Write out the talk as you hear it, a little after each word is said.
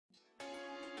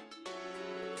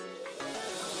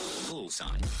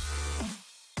sign.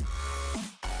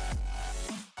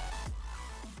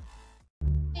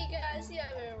 Hey guys,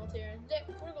 MyAdam987 here, and today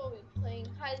we're going to be playing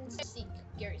hide and seek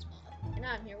Gary's mod. And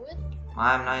I'm here with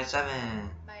MyAdam987.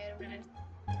 MyAdam987.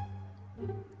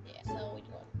 Yeah, so we're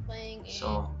playing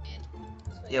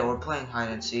yeah, we're playing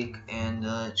hide and seek, and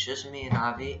it's just me and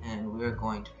Avi, and we're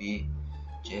going to be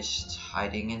just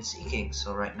hiding and seeking.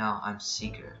 So right now I'm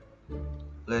seeker.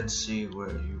 Let's see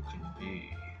where you can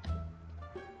be.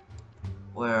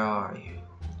 Where are you?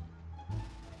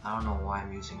 I don't know why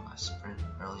I'm using my sprint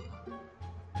early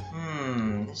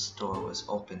on. This door was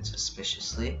open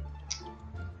suspiciously.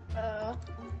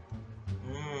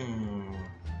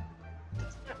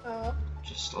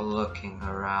 Just looking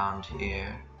around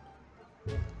here.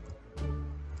 You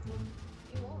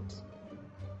won't.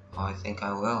 Oh, I think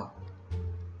I will.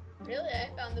 Really? I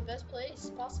found the best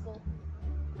place possible.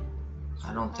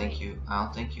 I don't think you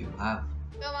have.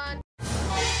 Come on. Oh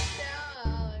my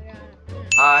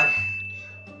god. Hi.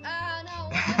 No.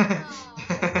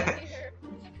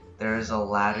 There is a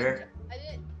ladder. I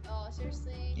didn't. Oh,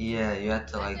 seriously? Yeah, you have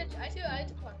to like. I had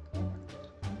to parkour.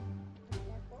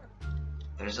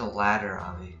 There's a ladder,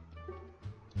 Avi.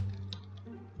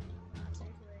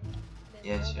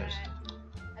 Yes, yes.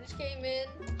 I just came in.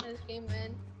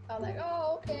 I was like,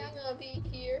 oh, okay, I'm gonna be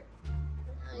here.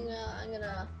 I'm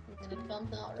gonna come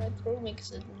out right through, make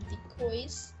some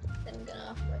decoys, then I'm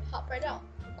gonna hop right out,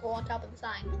 go on top of the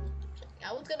sign.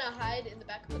 I was gonna hide in the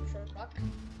back of the truck,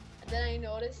 and then I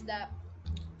noticed that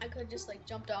I could just like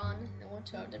jumped on and went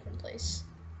to a different place.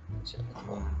 It's really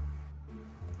cool.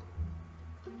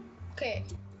 Okay,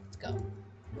 let's go.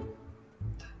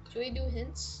 Should we do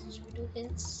hints? If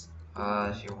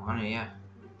you want to, yeah.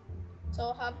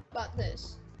 So how about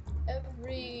this?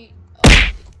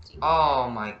 Oh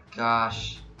my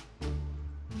gosh.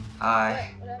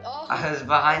 Hi. Oh, I was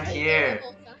behind I here.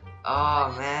 did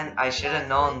Oh man, I should have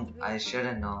known.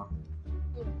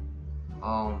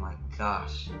 Oh my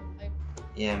gosh.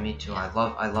 Yeah, me too. I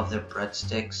love their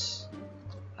breadsticks.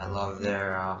 I love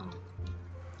their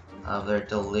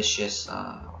delicious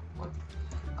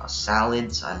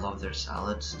salads. I love their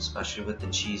salads, especially with the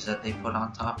cheese that they put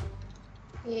on top.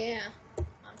 Yeah,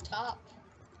 on top.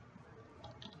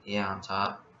 Yeah, on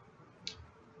top.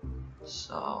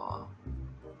 So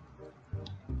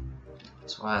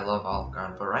that's why I love Olive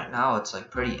Garden. But right now it's like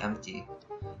pretty empty.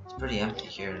 It's pretty empty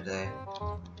here today.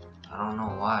 I don't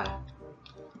know why.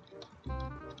 I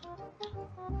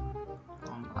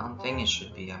don't think it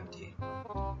should be empty.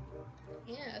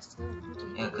 Yeah, it's not empty.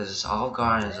 Yeah, because Olive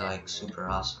Garden is like super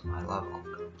awesome. I love Olive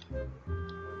Garden.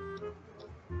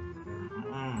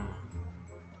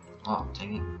 Oh,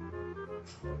 dang it.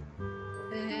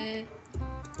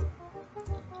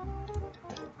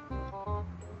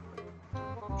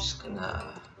 I'm just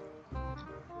gonna.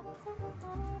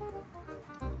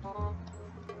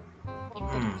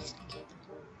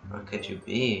 Where could you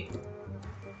be?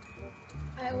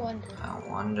 I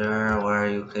wonder where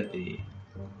you could be.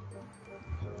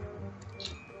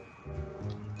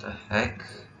 What the heck?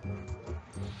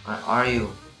 Where are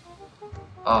you?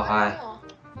 Oh, hi. Oh,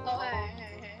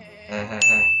 Hey.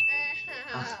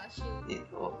 Shoot.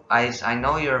 I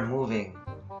know you're moving,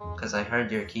 because I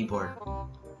heard your keyboard.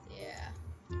 Yeah.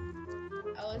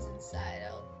 I was inside.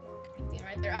 I was thinking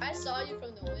right there. I saw you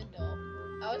from the window.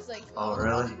 I was like, oh,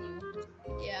 really?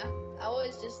 Yeah. I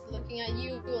was just looking at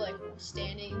you, like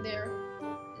standing there,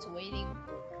 just waiting.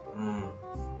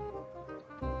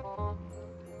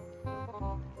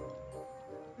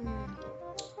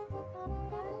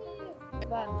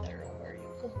 I wonder where you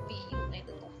could be, my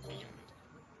little friend.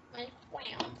 My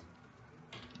friend.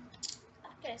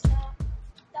 Okay, so.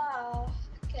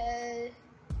 Okay.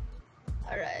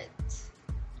 Alright.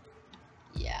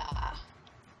 Yeah.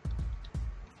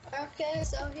 Okay,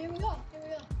 so here we go. I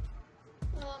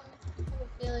have a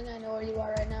feeling I know where you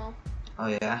are right now. Oh,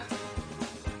 yeah?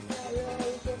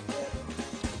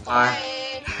 Bye.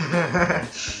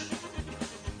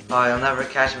 Oh, you'll never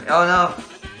catch me. Oh, no!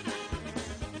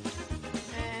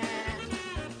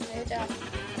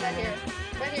 Right here.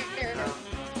 No.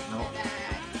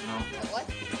 What?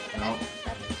 No.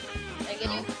 Did I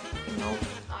get you? No.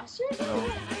 Aw, seriously? No.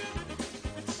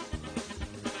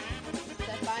 If I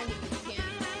find you, you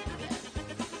can't.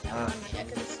 I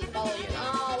couldn't see follow you.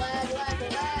 Oh, lag.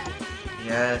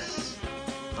 Yes.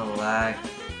 The lag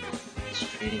is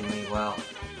treating me well.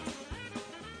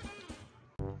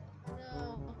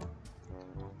 No.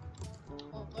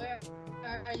 Oh, where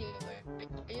are you?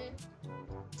 Are you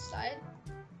inside?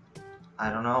 I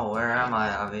don't know. Where am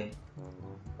I, Avi?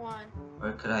 Come on.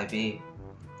 Where could I be?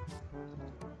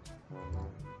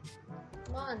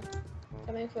 Come on.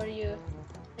 Coming for you.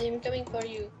 I'm coming for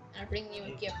you. I'm bringing you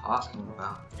a gift. What are you talking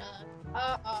about?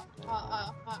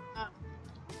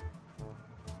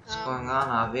 What's going on,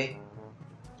 Avi?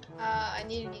 I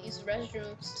need to use the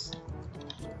restrooms.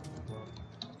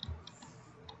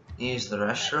 Use the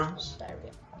restrooms?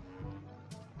 Diarrhea.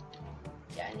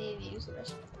 Yeah, I need to use the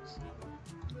restrooms.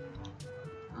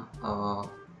 Oh.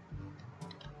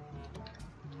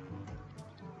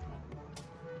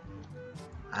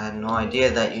 I had no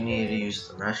idea that you needed to use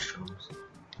the restrooms.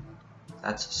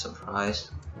 That's a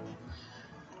surprise.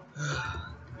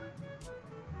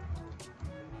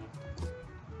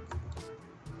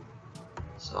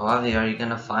 So Avi, are you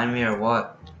gonna find me or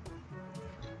what?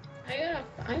 I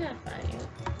gotta find you.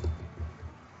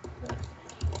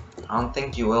 I don't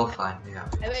think you will find me,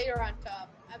 Avi. I bet you're on top.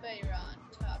 I bet you're on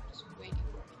top, just waiting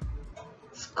for me.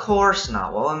 Of course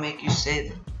not. What would make you say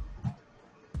that?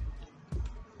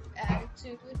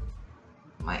 Attitude.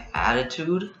 My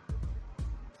attitude?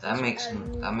 That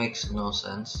makes no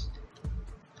sense.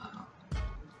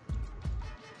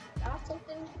 Got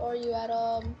something for you,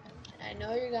 Adam. I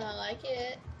know you're gonna like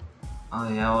it. Oh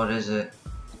yeah, what is it?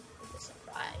 It's a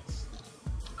surprise.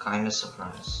 Kind of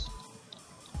surprise.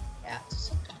 Yeah, it's a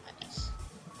surprise.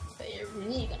 But you're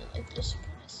really gonna like this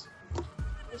surprise.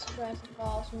 This surprise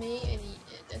involves me and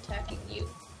attacking you.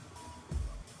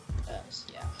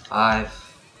 Yeah. 5,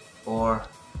 4,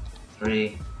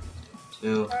 3,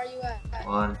 2, Where are you at?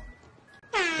 1.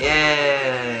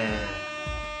 Yeah!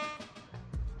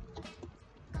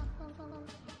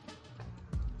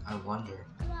 I wonder,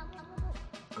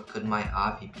 where could my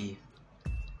Avi be?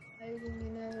 I'm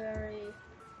in a very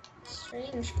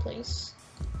strange place.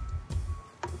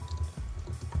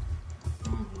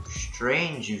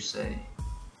 Strange, you say?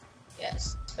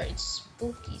 Yes, it's very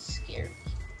spooky, scary.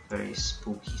 Very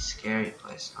spooky, scary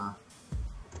place, huh?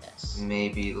 Yes.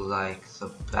 Maybe like the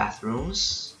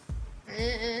bathrooms?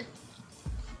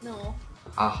 No.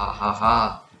 Ha ha ha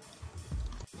ha.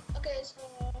 Okay, so...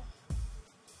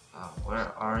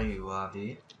 Where are you,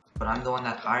 Avi? But I'm the one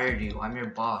that hired you. I'm your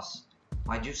boss.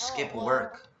 Why'd you skip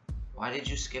work? Why did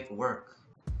you skip work?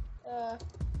 Now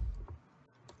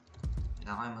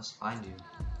I must find you.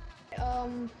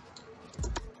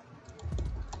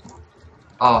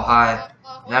 Oh, hi.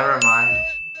 Never mind.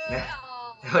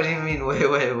 What do you mean,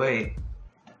 wait?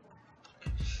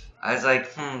 I was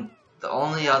like, the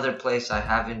only other place I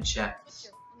haven't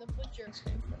checked. The butcher's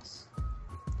place.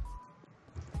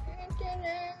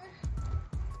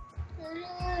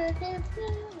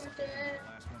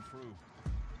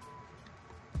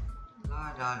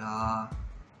 La la la.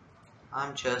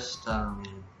 I'm just I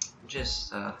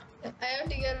have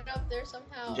to get it up there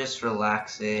somehow. just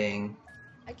relaxing.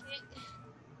 I can't.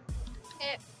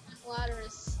 Ladder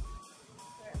is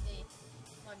apparently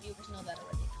my viewers know that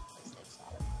already. It's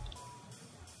solid.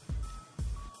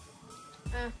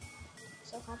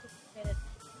 So complicated.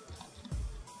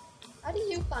 How do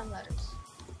you climb ladders?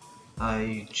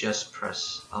 I just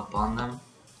press up on them.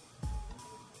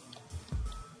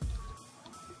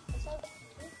 That's all you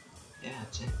do? Yeah,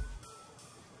 that's it.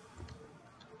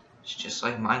 It's just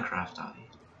like Minecraft, Avi.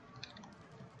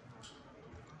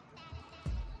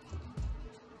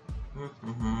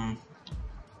 Then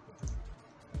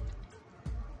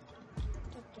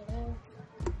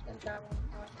try one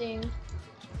more thing.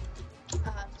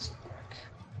 This will work.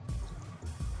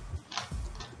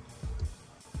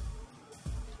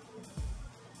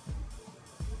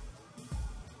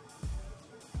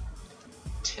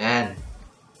 Ten,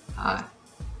 9,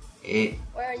 8,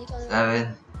 Where are you telling me?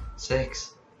 7,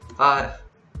 6, 5,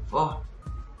 4,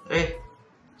 3,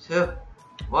 2,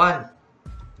 1.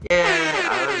 Yeah,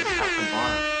 I was at the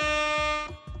bottom.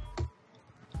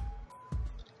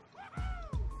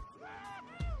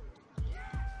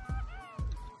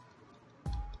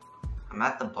 I'm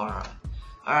at the bar.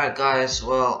 Alright guys,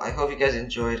 well, I hope you guys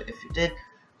enjoyed. If you did,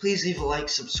 please leave a like,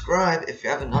 subscribe if you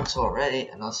haven't done so already,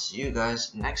 and I'll see you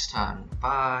guys next time.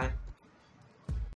 Bye.